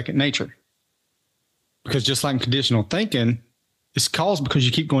becomes second nature. Because just like in conditional thinking, it's caused because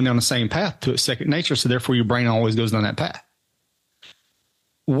you keep going down the same path to its second nature. So therefore your brain always goes down that path.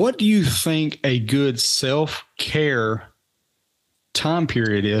 What do you think a good self-care time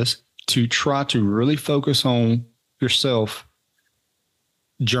period is to try to really focus on yourself,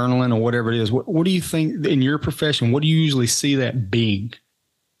 journaling or whatever it is? What do you think in your profession, what do you usually see that being?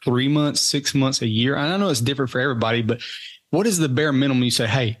 3 months, 6 months, a year? And I know it's different for everybody, but what is the bare minimum you say,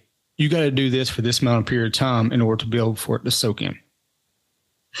 hey, you got to do this for this amount of period of time in order to be able for it to soak in?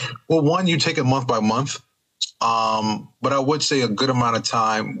 Well, one, you take it month by month. But I would say a good amount of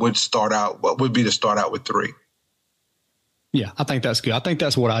time would be to start out with 3. Yeah, I think that's good. I think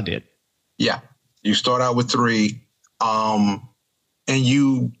that's what I did. Yeah. You start out with 3. And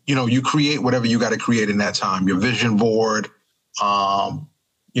you create whatever you got to create in that time, your vision board, your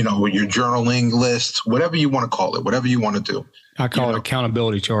journaling list, whatever you want to call it, whatever you want to do. I call it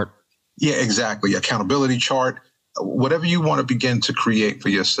accountability chart. Yeah, exactly. Accountability chart, whatever you want to begin to create for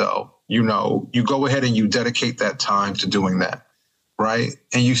yourself. You go ahead and you dedicate that time to doing that, right?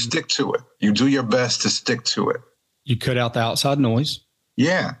 And you stick to it. You do your best to stick to it. You cut out the outside noise.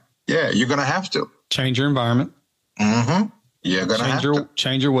 Yeah. You're going to have to. Change your environment. Mm-hmm. You're going to have to.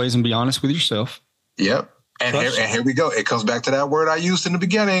 Change your ways and be honest with yourself. Yep. And here we go. It comes back to that word I used in the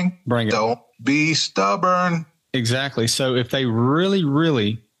beginning. Bring it. Don't be stubborn. Exactly. So if they really,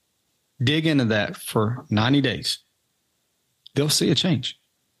 really dig into that for 90 days, they'll see a change.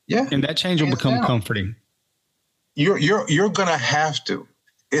 Yeah. And that change will become comforting. You're going to have to.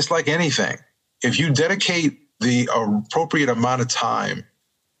 It's like anything. If you dedicate the appropriate amount of time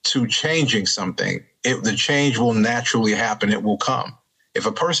to changing something, the change will naturally happen. It will come. If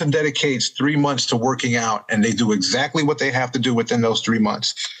a person dedicates 3 months to working out and they do exactly what they have to do within those 3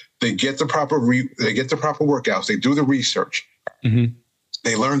 months, they get the proper workouts. They do the research. Mm-hmm.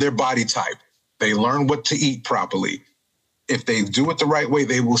 They learn their body type. They learn what to eat properly. If they do it the right way,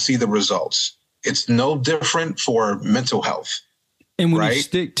 they will see the results. It's no different for mental health. And when you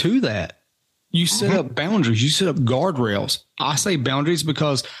stick to that, you set up boundaries, you set up guardrails. I say boundaries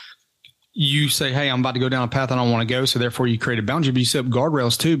because you say, hey, I'm about to go down a path I don't want to go. So therefore you create a boundary, but you set up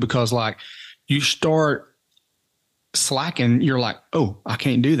guardrails too, because like you start slacking, you're like, oh, I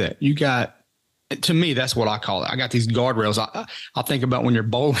can't do that. To me, that's what I call it. I got these guardrails. I think about when your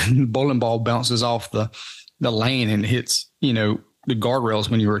bowling ball bounces off the lane and hits, the guardrails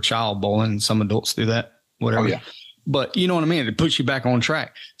when you were a child bowling. Some adults do that, whatever. Oh, yeah. But you know what I mean? It puts you back on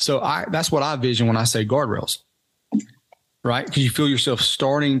track. So that's what I vision when I say guardrails, right? Because you feel yourself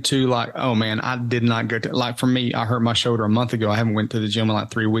starting to like, oh man, I did not get to, like for me, I hurt my shoulder a month ago. I haven't went to the gym in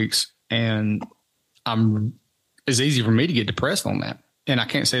like 3 weeks, and it's easy for me to get depressed on that. And I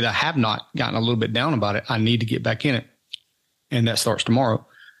can't say that I have not gotten a little bit down about it. I need to get back in it. And that starts tomorrow.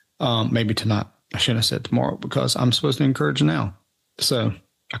 Maybe tonight. I shouldn't have said tomorrow because I'm supposed to encourage now. So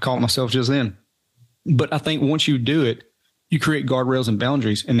I caught myself just then. But I think once you do it, you create guardrails and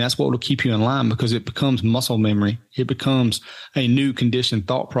boundaries, and that's what will keep you in line because it becomes muscle memory. It becomes a new conditioned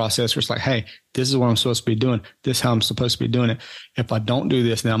thought process where it's like, hey, this is what I'm supposed to be doing. This is how I'm supposed to be doing it. If I don't do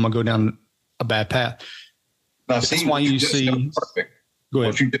this, then I'm going to go down a bad path. Now, that's why you see. Perfect. Go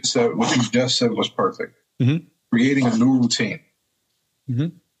ahead. What you just said was perfect. Mm-hmm. Creating a new routine. Mm-hmm.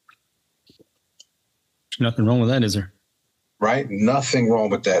 There's nothing wrong with that, is there? Right? Nothing wrong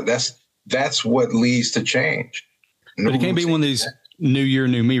with that. That's what leads to change. But it can't be one of these new year,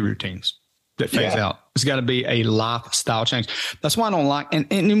 new me routines that phase out. It's got to be a lifestyle change. That's why I don't like,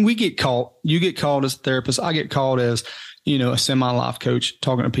 and we get caught, you get called as a therapist. I get called as, a semi-life coach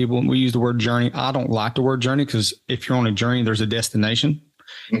talking to people. And we use the word journey. I don't like the word journey because if you're on a journey, there's a destination.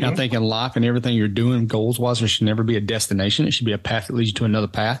 Mm-hmm. And I think in life and everything you're doing goals wise, there should never be a destination. It should be a path that leads you to another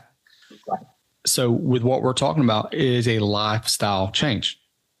path. Right. So with what we're talking about is a lifestyle change.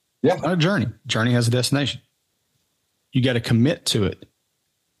 Yeah. It's not a journey. Journey has a destination. You got to commit to it.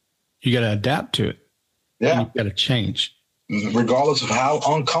 You got to adapt to it. Yeah. You got to change. Regardless of how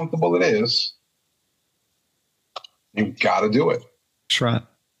uncomfortable it is, you got to do it. That's right.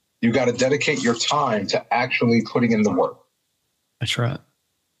 You got to dedicate your time to actually putting in the work. That's right.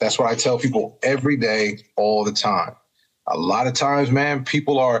 That's what I tell people every day, all the time. A lot of times, man,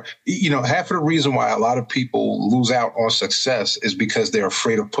 people are, half of the reason why a lot of people lose out on success is because they're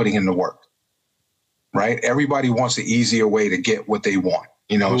afraid of putting in the work, right? Everybody wants the easier way to get what they want.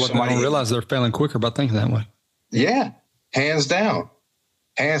 You know, They don't realize they're failing quicker by thinking that way. Yeah, hands down.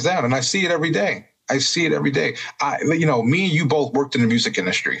 And I see it every day. You know, me and you both worked in the music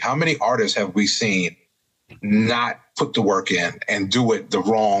industry. How many artists have we seen not put the work in and do it the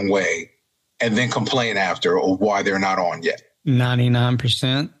wrong way and then complain after of why they're not on yet?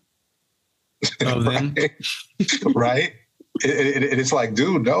 99% of them. Right? It's like,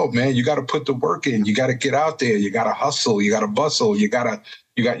 dude, no, man, you got to put the work in. You got to get out there. You got to hustle. You got to bustle. You got to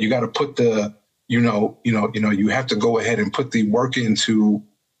put the, you have to go ahead and put the work into,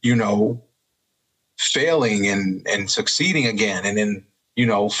 failing and succeeding again. And then,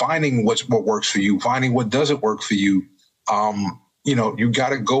 finding what works for you, finding what doesn't work for you. You got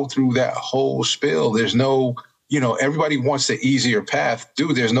to go through that whole spill. There's no, everybody wants the easier path.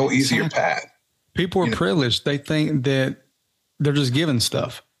 Dude, there's no easier path. People are privileged. They think that they're just given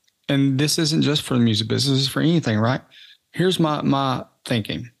stuff. And this isn't just for the music business, it's for anything, right? Here's my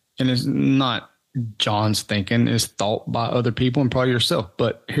thinking. And it's not John's thinking, it's thought by other people and probably yourself.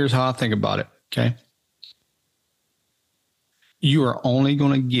 But here's how I think about it, okay? You are only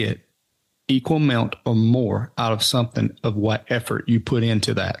going to get equal amount or more out of something of what effort you put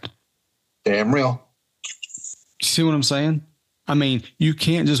into that. Damn real. See what I'm saying? I mean, you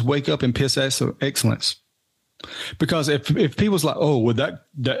can't just wake up and piss excellence. Because if people's like, oh, well, that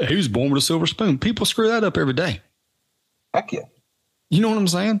he was born with a silver spoon, people screw that up every day. Heck yeah. You know what I'm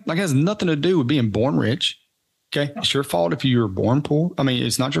saying? Like, it has nothing to do with being born rich. Okay. It's your fault if you were born poor. I mean,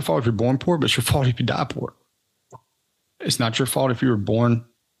 it's not your fault if you're born poor, but it's your fault if you die poor. It's not your fault if you were born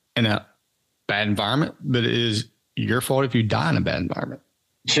in a bad environment, but it is your fault if you die in a bad environment.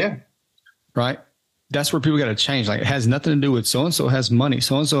 Yeah. Right? That's where people got to change. Like, it has nothing to do with so-and-so has money.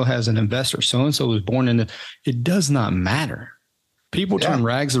 So-and-so has an investor. So-and-so was born in it does not matter. People turn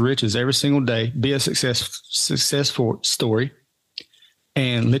rags to riches every single day, be a successful story,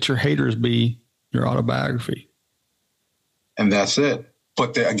 and let your haters be your autobiography. And that's it.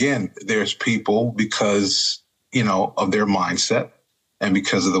 But again, there's people because, of their mindset and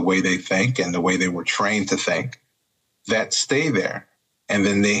because of the way they think and the way they were trained to think that stay there. And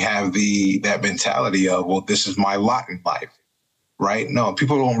then they have that mentality of, well, this is my lot in life, right? No,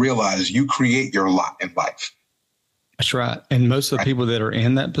 people don't realize you create your lot in life. That's right. And most of the people that are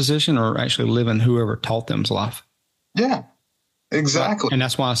in that position are actually living whoever taught them's life. Yeah, exactly. And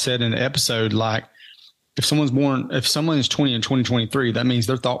that's why I said in the episode, like, if someone is 20 in 2023, that means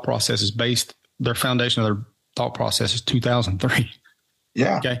their thought process is their foundation of their thought process is 2003.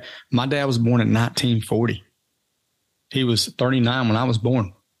 Yeah. Okay. My dad was born in 1940. He was 39 when I was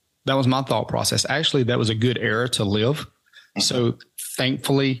born. That was my thought process. Actually, that was a good era to live. Mm-hmm. So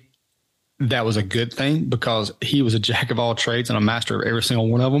thankfully, that was a good thing because he was a jack of all trades and a master of every single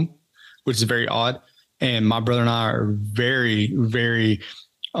one of them, which is very odd. And my brother and I are very, very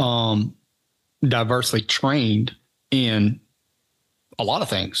diversely trained in a lot of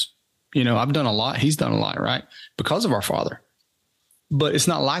things. I've done a lot. He's done a lot, right? Because of our father. But it's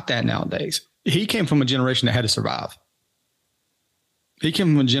not like that nowadays. He came from a generation that had to survive. He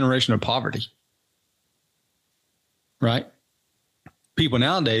came from a generation of poverty, right? People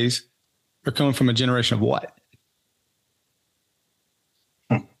nowadays are coming from a generation of what?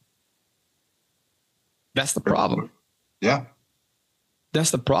 That's the problem. Yeah.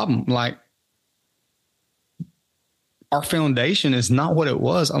 That's the problem. Like, our foundation is not what it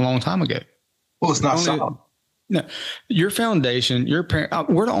was a long time ago. Well, it's not solid. No, your foundation, your parent,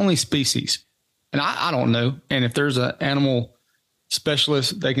 we're the only species. And I don't know. And if there's an animal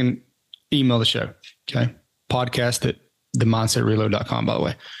specialist, they can email the show. Okay. Podcast at themindsetreload.com, by the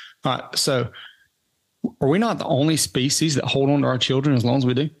way. All right. So are we not the only species that hold on to our children as long as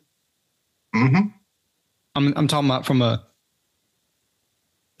we do? Mm-hmm. I'm talking about from a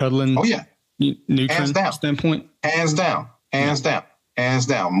cuddling nutrient standpoint. Hands down.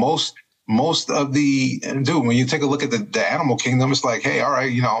 Most of when you take a look at the animal kingdom, it's like, hey, all right,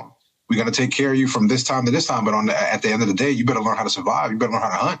 we're going to take care of you from this time to this time. But at the end of the day, you better learn how to survive. You better learn how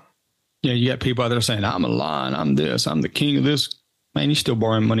to hunt. Yeah, you got people out there saying, I'm a lion. I'm this. I'm the king of this. Man, you still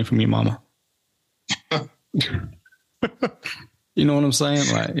borrowing money from your mama. You know what I'm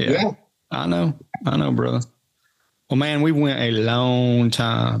saying? Like, yeah. I know, brother. Well, man, we went a long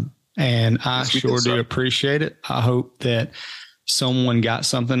time, and I sure do appreciate it. I hope that someone got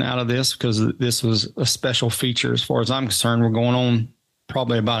something out of this because this was a special feature as far as I'm concerned. We're going on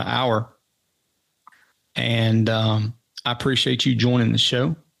probably about an hour. And I appreciate you joining the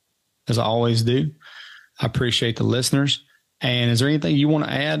show, as I always do. I appreciate the listeners. And is there anything you want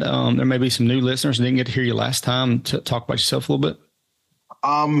to add? There may be some new listeners who didn't get to hear you last time. To talk about yourself a little bit.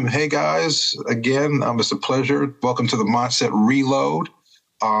 Hey, guys. Again, it's a pleasure. Welcome to the Mindset Reload.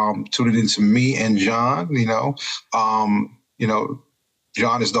 tuning into me and John.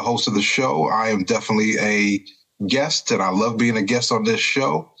 John is the host of the show. I am definitely a guest, and I love being a guest on this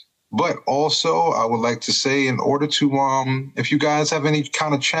show. But also, I would like to say, in order to, if you guys have any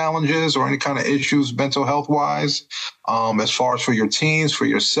kind of challenges or any kind of issues mental health wise, as far as for your teens, for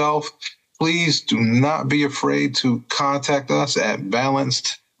yourself, please do not be afraid to contact us at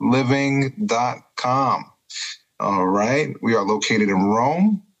balancedliving.com. All right. We are located in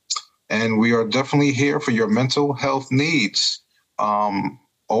Rome, and we are definitely here for your mental health needs.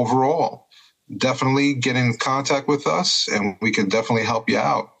 Overall, definitely get in contact with us, and we can definitely help you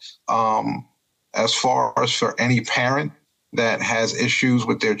out. As far as for any parent that has issues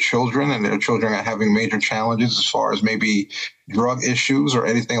with their children and their children are having major challenges as far as maybe drug issues or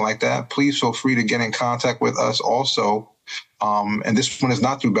anything like that, please feel free to get in contact with us also. And this one is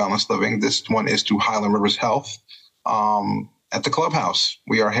not through Balanced Living. This one is through Highland Rivers Health at the Clubhouse.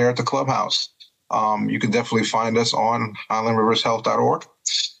 We are here at the Clubhouse. You can definitely find us on highlandrivershealth.org.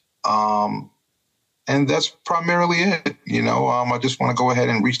 And that's primarily it. I just want to go ahead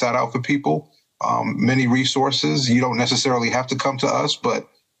and reach that out for people. Many resources. You don't necessarily have to come to us, but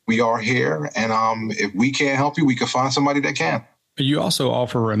we are here. And if we can't help you, we can find somebody that can. You also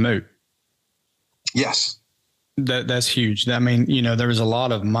offer remote. Yes. That's huge. I mean, there was a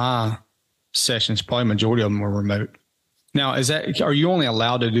lot of my sessions, probably majority of them were remote. Now, are you only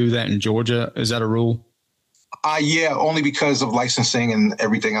allowed to do that in Georgia? Is that a rule? Yeah, only because of licensing and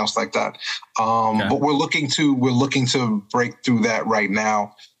everything else like that. Okay. But we're looking to break through that right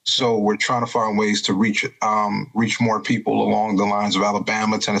now. So we're trying to find ways to reach more people along the lines of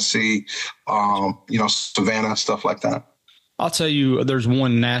Alabama, Tennessee, Savannah, stuff like that. I'll tell you, there's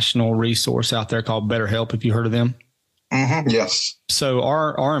one national resource out there called BetterHelp. If you heard of them? Mm-hmm. Yes. So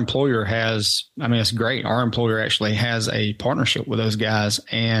our employer it's great. Our employer actually has a partnership with those guys,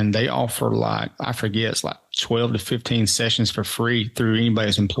 and they offer it's like 12 to 15 sessions for free through anybody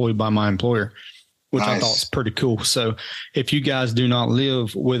who's employed by my employer, which nice. I thought was pretty cool. So if you guys do not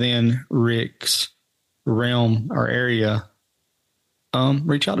live within Rick's realm or area,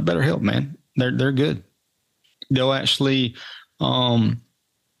 reach out to BetterHelp, man. They're good. They'll actually,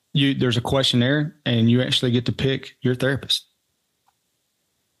 there's a questionnaire, and you actually get to pick your therapist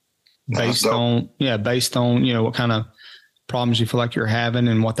based on what kind of problems you feel like you're having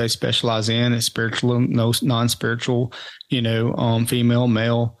and what they specialize in. It's spiritual, no non-spiritual, female,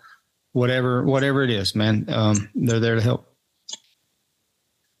 male, whatever it is, man. They're there to help.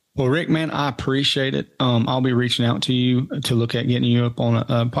 Well, Rick, man, I appreciate it. I'll be reaching out to you to look at getting you up on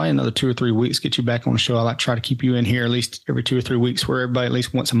probably another 2 or 3 weeks, get you back on the show. I like to try to keep you in here at least every 2 or 3 weeks where everybody at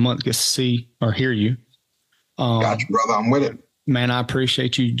least once a month gets to see or hear you. Got you, brother. I'm with it. Man, I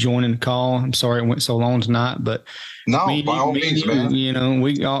appreciate you joining the call. I'm sorry it went so long tonight, but no, by all means, man.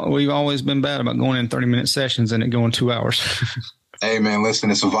 We've always been bad about going in 30-minute sessions and it going 2 hours. Hey, man,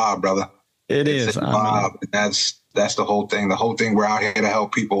 listen, it's a vibe, brother. It's a vibe. That's the whole thing. The whole thing, we're out here to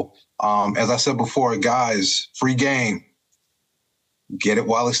help people. As I said before, guys, free game. Get it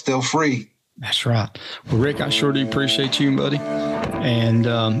while it's still free. That's right. Well, Rick, I sure do appreciate you, buddy. And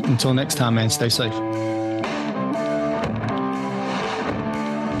until next time, man, stay safe.